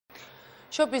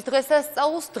შობის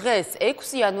დღესასწაულს დღეს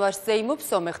 6 იანვარს ზეიმობს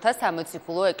სომეხთა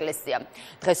სამოციქულო ეკლესია.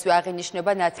 დღესვე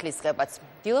აღინიშნება ნათლისღებაც.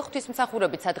 დილა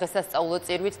ღვთისმსახურებით სადღესასწაულო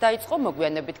წირვით დაიწყო,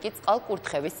 მოგვიანებით კი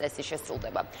წყალკურთხევის წესი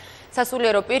შესრულდება.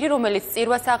 სასულიერო პირი, რომელიც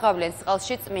წირვას აღავლენს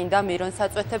წყალში, წმინდა მირონს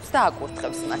აწვეთებს და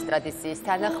აკურთხებს. მას ტრადიციის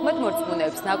თანახმად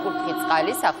მორწმუნეებს ნაკურთხი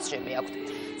წყალი სახლში მიაქვთ.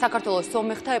 საქართველოს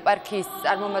სომეხთა ეპარქიის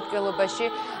წარმომადგენლობაში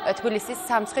თბილისის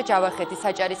სამცხე-ჯავახეთის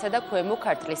საჭარისა და ქვემო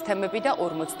ქართლის თემები და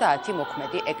 50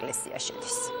 მოქმედი ეკლესია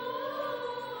შედის.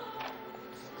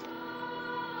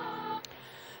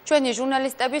 ჩვენი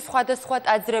ჟურნალისტები სხვადასხვა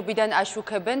ტაძრებიდან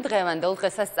აშუქებენ დღევანდელ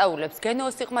დღესასწაულებს. გენო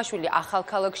ოსიყმაშვილი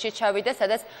ახალქალაქში ჩავიდა,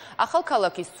 სადაც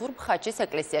ახალქალაქის სურბ ხაჩის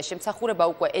ეკლესიაში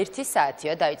მსახურება უკვე 1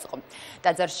 საათია დაიწყო.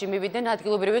 ტაძარში მივიდნენ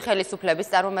ადგილობრივი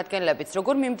ხელისუფლების წარმომადგენლებიც.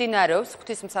 როგორ მიმდინარეობს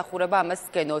ღვთისმსახურება, ამას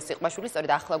გენო ოსიყმაშვილი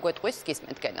სწორედ ახლა გვეტყვის,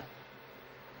 გისმენთ გენო.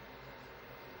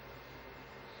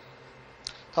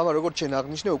 თამა როგორც ჩვენ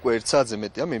აღნიშნე, უკვე 1 საათზე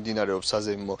მეტია მიმდინარეობს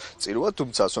საზეიმო წირვა,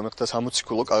 თუმცა სომეხთა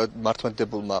სამოციქულო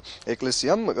მართლმადიდებულმა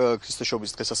ეკლესიამ ქრისტე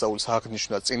შობის დღესასწაულის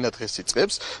აღნიშვნა წინა დღეს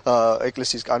იწყებს.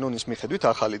 ეკლესიის კანონის მიხედვით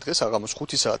ახალი დღე საღამოს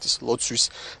 5 საათის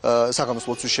საღამოს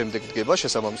ლოცვის შემდეგ დგება,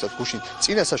 შესაბამისად გუშინ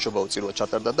წინა საშობაო წირვა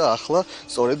ჩატარდა და ახლა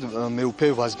სწორედ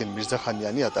მეუფე ვაზგენ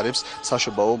მირზახანიანი ატარებს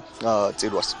საშობაო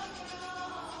წირვას.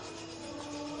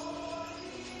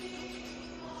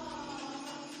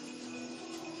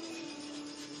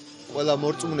 ყველა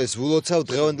მორწმუნეს ვულოცავ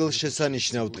დღევანდელ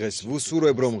შესანიშნავ დღეს.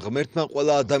 ვუსურვებ, რომ ღმერთმა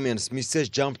ყველა ადამიანს მისცეს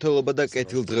ჯანმრთელობა და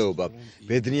კეთილდღეობა,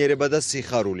 ბედნიერება და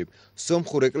სიხარული.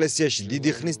 სომხურ ეკლესიაში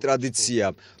დიდი ხნის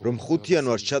ტრადიციაა, რომ 5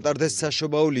 იანვარს ჩატარდეს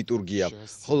საშობაო ლიტურგია,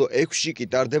 ხოლო 6-ში კი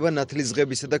ტარდება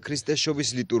ნათლისღებისა და ქრისტეს შობის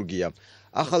ლიტურგია.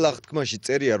 ახალ აღთქმაში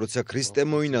წერია, როცა ქრისტე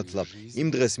მოინათლა, იმ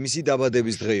დღეს მისი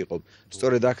დაბადების დღე იყო.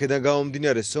 სწორედ აქედან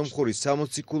გამომდინარე სომხური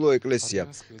სამოციქულო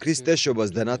ეკლესია ქრისტეს შობას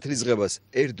და ნათლისღებას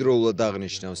ერთდროულად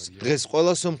აღნიშნავს. დღეს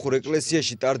ყველა სომხურ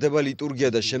ეკლესიაში ტარდება ლიტურგია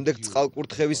და შემდეგ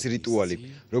წყალკურთხევის რიტუალი,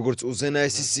 როგორც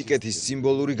უზენაესი სიკეთის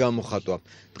სიმბოლური გამოხატვა.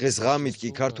 დღეს ღამით კი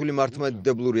ქართული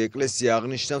მართლმადიდებლური ეკლესია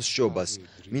აღნიშნავს შობას.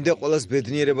 მინდა ყველას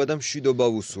ბედნიერება და მშვიდობა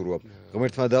ვუსურვო.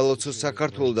 ღმერთმა დალოცოს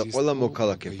საქართველო და ყველა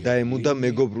მოქალაქე და ემუდა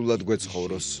მეგობრულად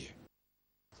გვეცხოვროს.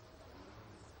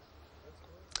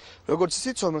 როგორც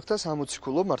იცით, სომეხთა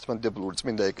სამოციქულო მართლმადიდებლური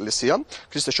წმინდა ეკლესია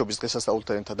ქრისტე შობის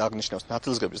დღესასწაულთან ერთად აღნიშნავს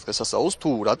ნათლისღების დღესასწაულს. თუ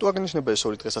რატო აღნიშნება ეს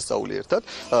ორი დღესასწაული ერთად?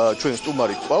 ჩვენ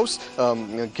სტუმარი გვყავს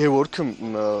გეორგ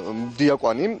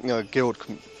დიაკვანი, გეორგ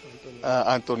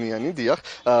ანტონიანი, დიახ,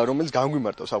 რომელიც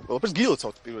განგვიმარტავს ამ ყველაფერს.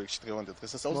 გილოცავთ პირველ რიგში დღევანდელ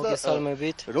დღესასწაულს და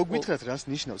რო გითხრათ, რას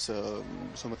ნიშნავს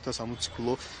სომეხთა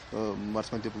სამოციქულო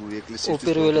მართლმადიდებლური ეკლესიის?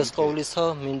 უპირველეს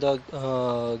ყოვლისა, მინდა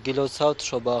გილოცავთ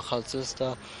შობა ახალწელს და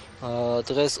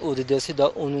დღეს უდიდესი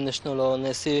და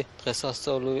უმნიშვნელოვანესი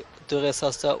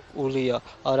დღესასწაულია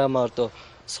არა მარტო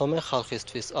სომეხ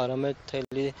ხალხისთვის, არამედ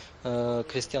მთელი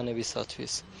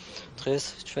ქრისტიანებისათვის. დღეს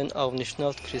ჩვენ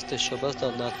აღნიშნავთ ქრისტეს შობას და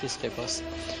ნათლისღებას.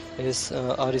 ეს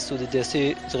არის უდიდესი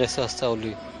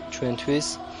დღესასწაული ჩვენთვის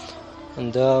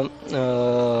და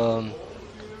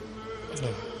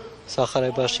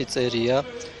სახარებაში წერია,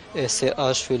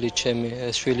 ესეა შვილი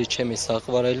ჩემი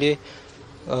საყვარელი,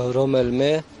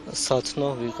 რომელმე სათნო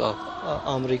ვიყავ.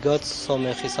 ამრიგად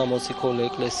სომეხი სამოციქულო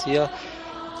ეკლესია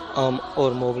ამ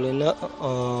ორ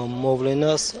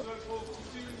მოვლენას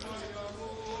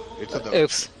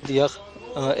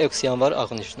 6 იანვარ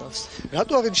აღნიშნავს.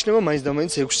 რატო აღნიშნება მაინც და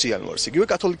მაინც 6 იანვარს? იგივე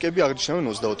კათოლიკები აღნიშნავენ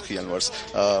 24 იანვარს,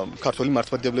 ქართული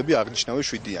მართლმადიდებლები აღნიშნავენ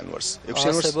 7 იანვარს. 6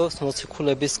 იანვარს არსებობს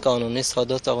მოციქულების კანონი,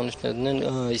 სადაც აღნიშნებდნენ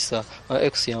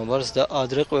 6 იანვარს და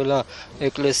ადრე ყველა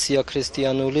ეკლესია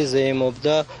ქრისტიანული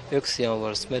ზეიმობდა 6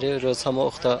 იანვარს. მერე როცა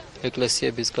მოხდა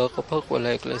ეკლესიების გაყოფა, ყველა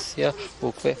ეკლესია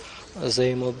უკვე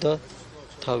ზეიმობდა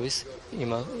თავის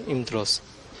იმ დროს.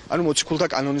 ანუ მოციქულთა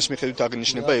კანონის მიხედვით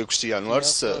აღნიშნება 6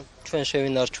 იანვარს. ჩვენ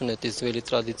შევინარჩუნეთ ის ძველი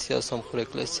ტრადიცია სომხურ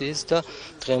ეკლესიის და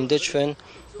დღემდე ჩვენ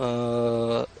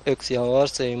 6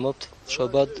 იანვარს ზეიმობთ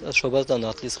შობას და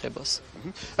ნათლისღებას.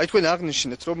 აი თქვენ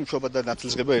აღნიშნეთ, რომ შობა და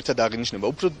ნათლისღება ერთად აღინიშნება.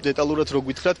 უფრო დეტალურად რო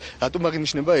გითხრათ, რატომ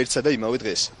აღინიშნება ერთსა და იმავე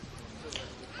დღეს?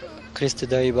 ქრისტე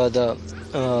დაიბადა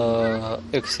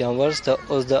 6 იანვარს და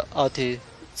 30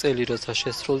 წელი როცა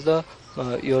შესრულდა,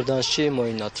 იორდანში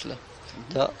მოინათლა.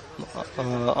 და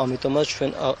ამიტომაც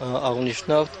ჩვენ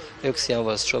აღნიშნავთ 6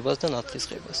 იანვარს შობას და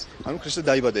ნათლისღებას. ანუ ქრისტე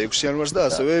დაიბადა 6 იანვარს და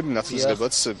ასევე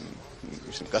ნათლისღებაც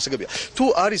გასაგებია. თუ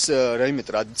არის რაიმე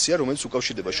ტრადიცია, რომელიც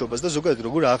უკავშირდება შობას და ზოგადად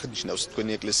როგორ აღნიშნავს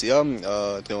თქვენი ეკლესია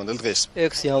დღევანდელ დღეს?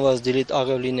 6 იანვარს დილით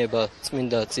აღევლინება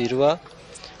წმინდა წირვა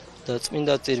და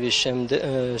წმინდა წირვის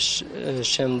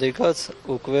შემდეგაც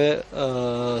უკვე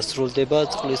სრულდება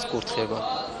წყლის კურთხება.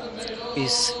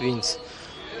 ის ვინც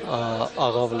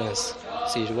აღავლენს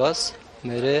წირვას,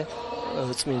 მერე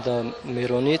წმინდა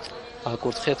მერონით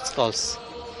აკურთხებს წყალს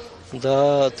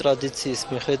და ტრადიციის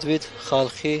მიხედვით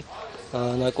ხალხი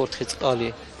ნაკურთხი წყალი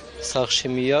სახლში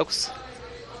მიაქვს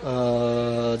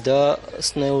და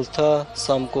სნეულთა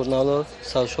სამკურნალო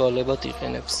საშუალებად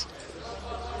იყენებს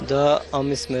და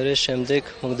ამის მერე შემდეგ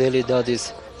მღვდელი დადის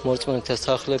მორწმუნეთა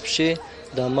სახლებში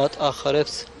და მათ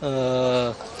ახარებს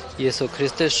იესო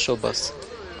ქრისტეს შობას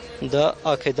და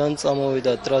აქედან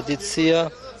წამოვიდა ტრადიცია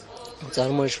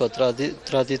წარმოიშვა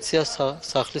ტრადიცია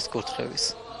სახლის კურთხევის.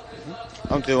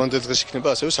 ამ დღევანდელ დღეს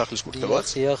იქნება ასევე სახლის კურთხევაც?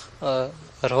 დიახ,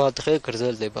 8 დღე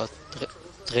გრძელდება.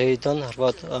 დღეიდან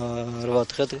 8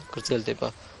 დღე გრძელდება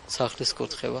სახლის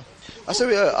კურთხევა.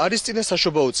 ასევე არის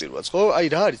წინასაშობაო წირვაც, ხო? აი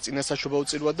რა არის წინასაშობაო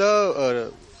წირვა და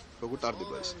როგორ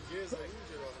ტარდება ეს?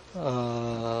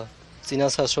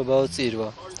 წინასაშობაო წირვა.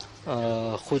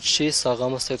 ხუთში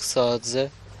საღამოს 6 საათზე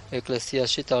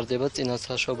ეკლესიაში ტარდება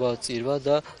წინასაშობაო წირვა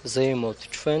და ზეიმობთ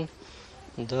ჩვენ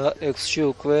და 6-ში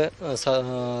უკვე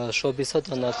შობისა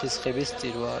და ნათლისღების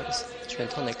წირვა არის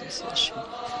ჩვენთან ეკლესიაში.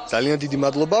 ძალიან დიდი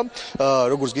მადლობა.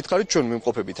 როგორც გითხარით, ჩვენ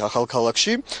მიმყოფებით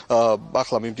ახალქალაქში.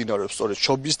 ახლა მიმდინარეობს სწორედ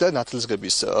შობის და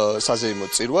ნათლისღების საზეიმო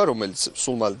წირვა, რომელიც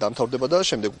სულ მალე დამთავრდება და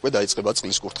შემდეგ უკვე დაიწყება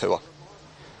წყლის კურთხევა.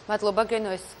 მადლობა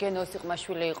გენოს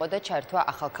იყმაშვილი იყო და ჩართვა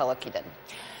ახალქალაქიდან.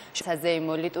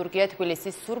 საზეიმო ლიტურგია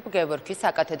თბილისის სურბ გევორგის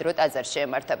საკათედრო ტაძარში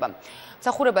ემართება.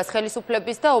 მსახურებას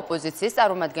ხელისუფლების და ოპოზიციის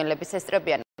წარმომადგენლების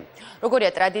ესწრებიან.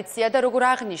 როგორია ტრადიცია და როგორ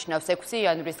აღნიშნავს 6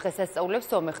 იანვრის დღესასწაულებს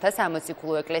სომეხთა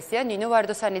სამოციქულო ეკლესია, ნინო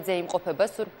ვარდოსანიძე იმყოფება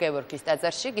სურბ გევორგის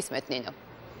ტაძარში. გისმენთ ნინო.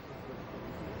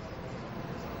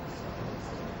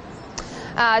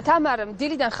 თამარ,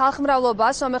 დილიდან ხალხმრავლობა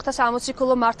სომეხთა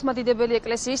სამოციქულო მართლმადიდებელი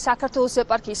ეკლესიის საქართველოს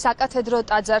ეპარქიის საკათედრო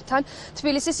ტაძართან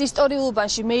თბილისის ისტორიულ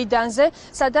უბანში მეიდანზე,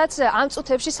 სადაც ამ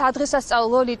წუთებში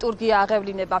სადღესასწაულო ლიტურგია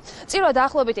აღევლინება. წირვა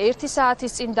დაახლოებით 1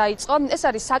 საათის წინ დაიწყო. ეს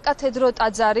არის საკათედრო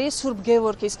ტაძარი, სურბ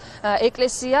გევორგის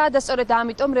ეკლესია და სწორედ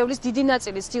ამიტომ მრევლის დიდი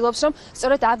ნაწილი ცდილობს, რომ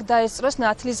სწორედ აქ დაესწროს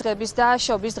ნათლისღების და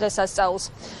შობის დღესასწაულს.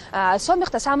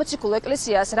 სომეხთა სამოციქულო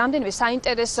ეკლესიას რამდენიმე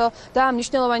საინტერესო და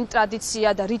მნიშვნელოვანი ტრადიცია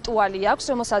და რიტუალი აქვს,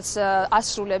 რომელსაც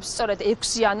ასრულებს სწორედ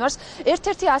 6 იანვარს.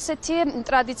 ერთ-ერთი ასეთი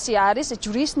ტრადიცია არის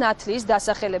ჯვრის ნათლის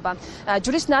დასახელება.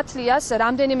 ჯვრის ნათლიას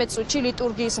რამდენიმე წუთში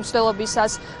ლიტურგიის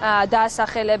მსვლელობისას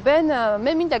დაასახელებენ.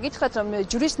 მე მინდა გითხრათ, რომ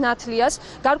ჯვრის ნათლიას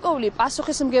გარკვეული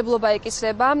პასუხისმგებლობა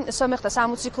ეკისრება სომეხთა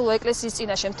სამოციქულო ეკლესიის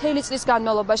წინაშე მთელი წლის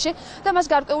განმავლობაში და მას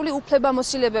გარკვეული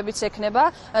უფლებამოსილებებიც ექნება,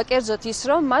 კერძოდ ის,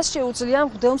 რომ მას შეუძლია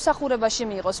მღვდელმსახურებაში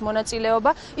მიიღოს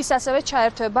მონაწილეობა, ის ასევე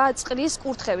ჩაერთვება წყლის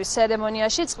კურთხევის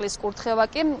ცერემონიაში. წყლის კურთხევა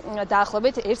კი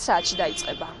დაახლოებით 1 საათში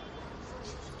დაიწყება.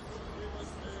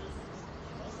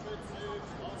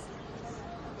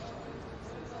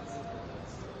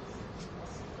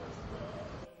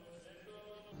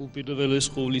 უპირველეს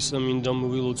ყოვლისა მინდა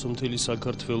მოვილოცო მთელი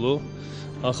საქართველო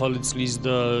ახალი წლის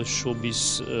და შობის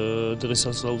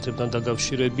დღესასწაულთან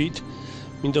დაკავშირებით.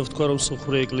 მინდა ვთქვა, რომ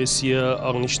სომხური ეკლესია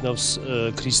აღნიშნავს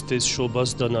ქრისტეს შობას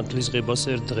და ნათლისღებას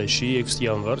ერთ დღეში, 6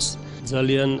 იანვარს.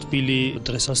 ძალიან თბილი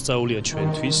დღესასწაულია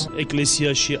ჩვენთვის.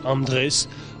 ეკლესიაში ამ დღეს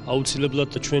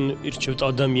აუცილებლად ჩვენ ირჩევთ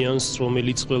ადამიანს,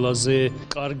 რომელიც ყველაზე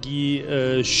კარგი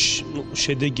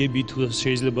შედეგები, თუ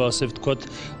შეიძლება ასე ვთქვათ,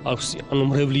 აქვს, ანუ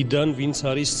მრევლიდან, ვინც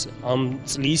არის ამ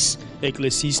წლის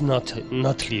ეკლესიის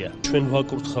ნათლია. ჩვენ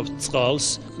ვაკურთხავთ წყალს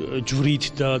ჯვრით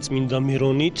და წმინდა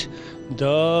მერონით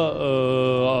და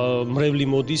მრევლი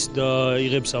მოდის და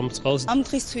იღებს ამ წყალს. ამ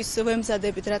დღისთვის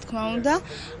ვემზადებით, რა თქმა უნდა,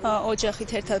 ოჯახით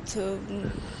ერთად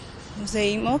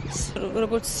ზეიმობთ.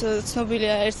 როგორც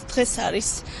ცნობილია, ერთ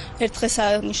დღეს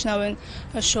აღნიშნავენ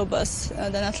შობას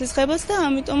და ნათლისღებას და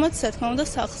ამიტომაც, რა თქმა უნდა,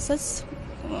 სახლსაც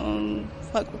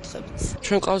ვაკურთხებთ.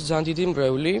 ჩვენ ყავს ძალიან დიდი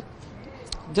მრევლი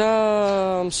და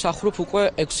მსახურობ უკვე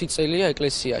 6 წელია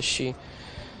ეკლესიაში.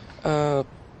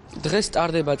 დღეს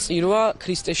ტარდება წირვა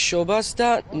ქრისტეს შობას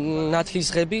და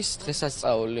ნათლისღების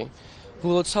დღესასწაული.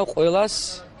 ვილოცავ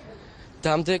ყველას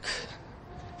დამდეგ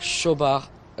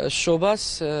შობას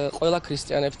ყველა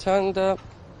ქრისტიანებთან და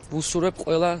ვუსურვებ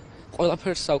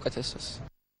ყველაფერს საუკეთესოს.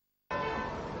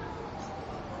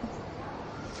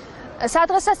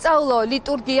 სადღესასწაულო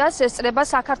ლიტურგიას ესწრება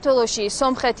საქართველოში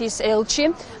სომხეთის ელჩი.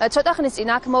 ცოტა ხნის წინ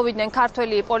აქ მოვიდნენ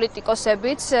ქართველი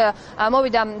პოლიტიკოსებიც,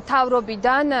 მოვიდა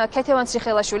მთავრობიდან ქეთევან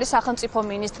ციხელაშვილი, სახელმწიფო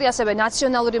მინისტრი, ასევე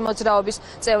ნაციონალური მოძრაობის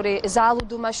წევრი ზალუ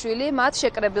დუმაშვილი. მათ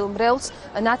შეკრებილ მრევლს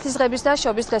ნათლისღების და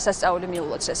შობის დღესასწაული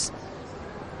მიულოცეს.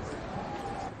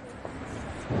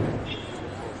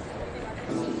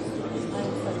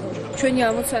 ჩვენი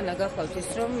ამოცანა გახლავთ ის,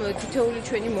 რომ თითოეული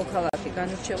ჩვენი მოქალაქე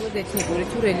განურჩევლად ეთნიკური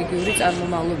თუ რელიგიური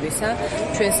წარმომავლობისა,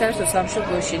 ჩვენ საერთო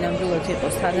სამშობლოში ნამდვილად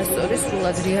იყოს თანასწორი,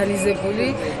 სრულად რეალიზებული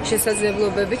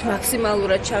შესაძლებლობებით,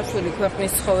 მაქსიმალურად ჩართული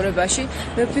ქვეყნის ცხოვრებაში.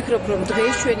 მე ვფიქრობ, რომ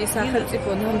დღეს ჩვენი სახელმწიფო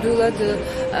ნამდვილად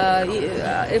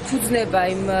ეფუძნება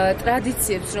იმ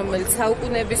ტრადიციებს, რომელიც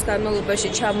საუკუნეების განმავლობაში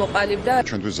ჩამოყალიბდა.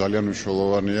 ჩვენთვის ძალიან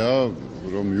მნიშვნელოვანია,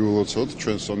 რომ მიულოცოთ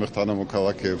ჩვენ სომეხ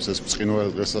თანამოქალაქეებს ეს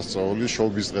ბრწყინვალე დღესასწაული,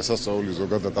 შობის დღესასწაული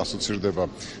ზოგადად ასოცირდება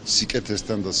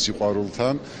სიკეთესთან და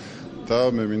სიყვარულთან და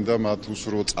მე მინდა მათ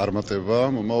უსურვო წარმატება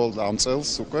მომავალ ამ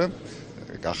წელს უკვე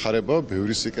გახარება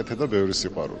ბევრი სიკეთე და ბევრი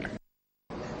სიყვარული.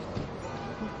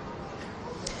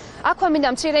 აქვე მინდა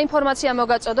მცირე ინფორმაცია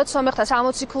მოგაწოდოთ სომეხთა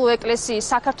სამოციქულო ეკლესიის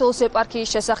საქართველოს ეპარქიის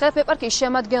შესახებ. ეპარქიის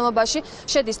შემადგენლობაში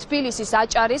შედის თბილისის,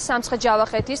 აჭარის,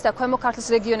 სამცხე-ჯავახეთის და ქვემო ქართლის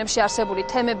რეგიონებში არსებული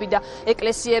თემები და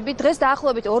ეკლესიები. დღეს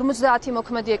დაახლოებით 50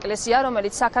 მოქმედი ეკლესია,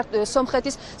 რომელიც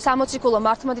სომხეთის სამოციქულო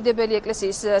მართლმადიდებელი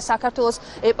ეკლესიის საქართველოს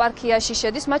ეპარქიაში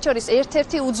შედის. მათ შორის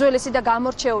ერთ-ერთი უძველესი და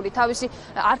გამორჩეული თავისი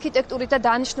არქიტექტურით და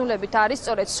დანიშნულებით არის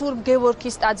სწორედ სურბ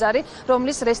გევორგის ტაძარი,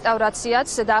 რომლის რესტავრაციაც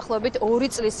დაახლოებით 2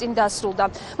 წლის წინ დასრულდა.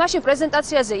 მაშინ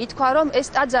პრეზენტაციაზე ითქვა, რომ ეს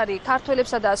ტაძარი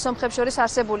ქართველებსა და სომხებს შორის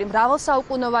არსებული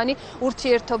მრავალსაუკუნოვანი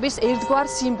ურთიერთობის ერთგვარ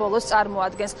სიმბოლოს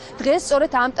წარმოადგენს. დღეს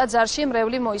სწორედ ამ ტაძარში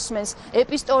მრევლი მოისმენს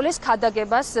ეპისტოლეს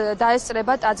ქადაგებას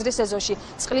დაესწრება ტაძრის ეზოში.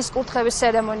 წყლის კურთხევის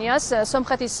ცერემონიას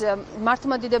სომხეთის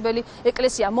მართლმადიდებელი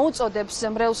ეკლესია მოუწოდებს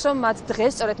მრევლს, რომ მათ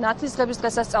დღეს სწორედ ნათლისღების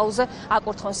დღესასწაულზე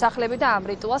აკურთხონ სახლები და ამ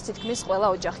რიტუალს თითქმის ყველა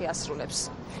ოჯახი ასრულებს.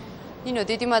 ნინო,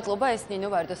 დიდი მადლობა, ეს ნინო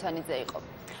ვარდოსანიძე იყო.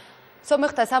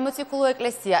 სომეხთა სამოციქულო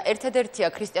ეკლესია ერთადერთია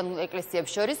ქრისტიანულ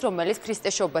ეკლესიებს შორის, რომელიც ქრისტე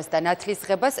შობას და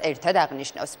ნათლისღებას ერთად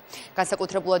აღნიშნავს.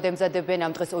 განსაკუთრებულად ემზადებიან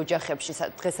ამ დღეს ოჯახებში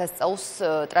დღესასწაულს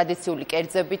ტრადიციული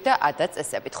კერძებით და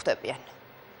ადათ-წესებით ხვდებიან.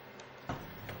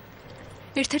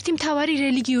 ერთ-ერთი მთავარი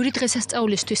რელიგიური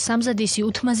დღესასწაულისთვის სამზადისი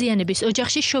უთმაზიანების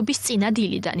ოჯახში შობის წინა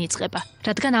დილიდან იწყება,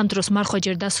 რადგან ამ დროს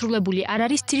მარხვეჯერ დასრულებული არ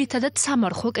არის, ძირითადად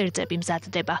სამარხო კერძები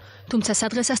მზადდება. თუმცა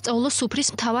სადღესასწაულო სუფრის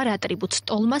მთავარ ატრიბუტს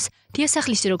ტოლმას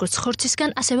დიასახლისი როგორც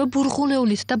ხორცისგან, ასევე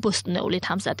ბურღულეულით და ბოსტნეულით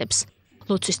ამზადებს.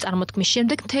 ლოცვის წარმოთქმის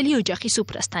შემდეგ მთელი ოჯახი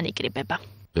სუფრასთან იკრიბება.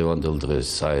 დღევანდელ დღეს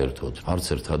საერთოდ არც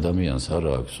ერთ ადამიანს არ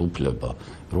აქვს უფლება,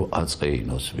 რომ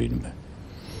აწეინოს ვინმე.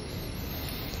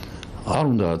 არ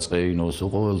უნდა აწეინოს,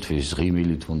 ყოველთვის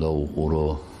ღიმილით უნდა უყურო,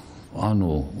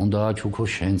 ანუ უნდა აჩუქო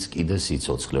შენც კიდე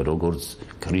სიცოცხლე, როგორც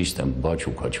ქრისტემ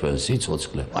ბაჩუქა ჩვენ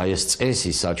სიცოცხლე. აი ეს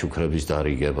წესი საჩუქრების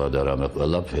დარიგება და რამე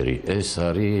ყველაფერი, ეს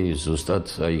არის ზუსტად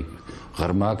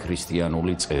ღრმა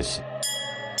ქრისტიანული წესი.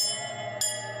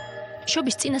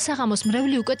 შობის წინასაღამოს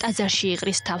მრევლი უკვე ტაძარში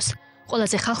იყრის თავს.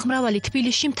 ყველაზე ხალხმრავალი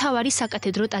თბილისში მთავარი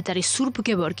საკათედრო ტაძარი სურბ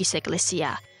გევორგის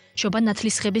ეკლესიაა. შობა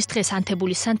ნათლისღების დღეს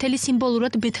ანთებული სანთელი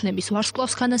სიმბოლურად ბეთლემის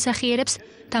ვარსკვლავს განასახიერებს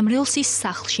და მრევლს ის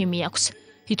სახლში მიაქვს.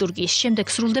 ლიტურგიის შემდეგ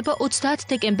სრულდება 30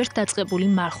 დეკემბერს დაწყებული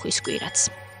მარხვის კვირაც.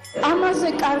 ამაზე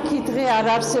კარგი დღე არ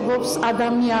არსებობს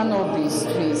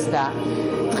ადამიანობისთვის და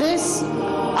დღეს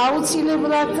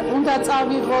აუცილებლად უნდა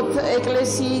წავიღოთ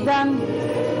ეკლესიიდან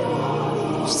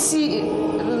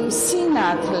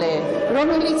სინათლე,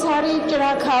 რომელიც არის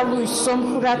ჭრაქალუის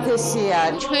სომხურად ესე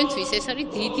არის. ჩვენთვის ეს არის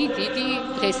დიდი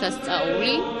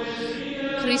დღესასწაული.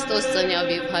 ქრისტოს წნეა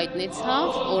ვიღვაიტნეცავ,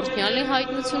 ორთნյალი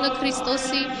ჰაიტნუცუნა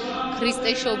ქრისტოსი,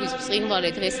 ქრისტე შობის ბრწყინვალე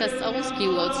დღესასწაულს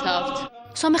გილოცავთ.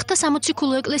 სომეხთა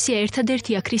სამოციქულო ეკლესია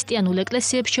ერთადერთია ქრისტიანულ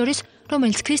ეკლესიებს შორის,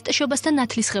 რომელიც ქრისტე შობას და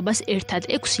ნათლისღებას ერთად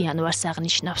 6 იანვარს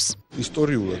აღნიშნავს.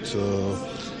 ისტორიულად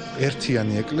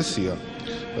ერთიანი ეკლესია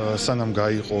სანამ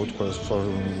გაიყო თქვა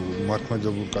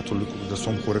მართლმადიდებლურ კათოლიკურ და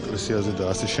სომხურ ეკლესიაზე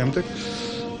და ასე შემდეგ,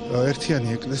 ერთიანი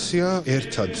ეკლესია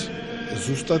ერთად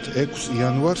ზუსტად 6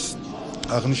 იანვარს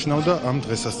აღნიშნავდა ამ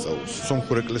დღესასწაულს.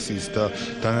 სომხურ ეკლესიის და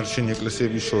დანარჩენი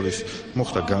ეკლესიების შორის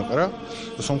მოხდა განყრა,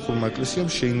 სომხურმა ეკლესიამ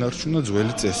შეინარჩუნა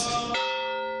ძველი წესი.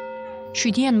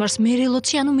 7 იანვარს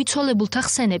მერელოციანუ მიცვალებულთა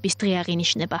ხსენების დღე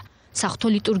აღინიშნება. საღვთო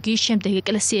ლიტურგიის შემდეგ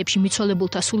ეკლესიებში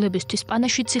მიცვალებულთა სულებისთვის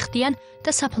პანაშვიდს იხდიან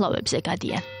და საფლავებზე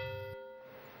გადიან.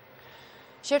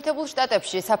 შეერთებულ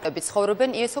შტატებში საფლავებით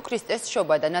ცხოვრობენ იესო ქრისტეს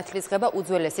შობა და ნათლისღება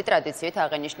უძველესი ტრადიციით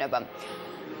აღინიშნება.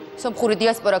 სომხური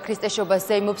დიასპორა ქრისტე შობას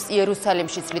ზეიმობს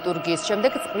იერუსალიმშიც ლიტურგიის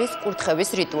შემდეგ წყლის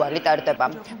კურთხევის რიტუალი ტარდება.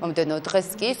 მომდევნო დღეს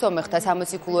კი სომეხთა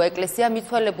სამოციქულო ეკლესია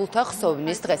მიცვალებულთა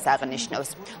ხსოვნის დღეს აღნიშნავს.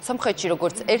 სომხეთში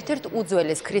როგორც ერთ-ერთ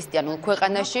უძველეს ქრისტიანულ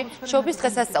ქვეყანაში შობის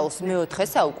დღესასწაულს მე-4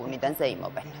 საუკუნიდან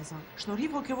ზეიმობენ.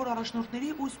 Շնորհիվ հոգևոր առաջնորդների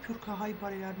ու սփյուռքահայ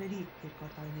բարերարների երկար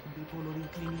տարիների բոլորի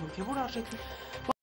ինքնին հոգևոր արժեքի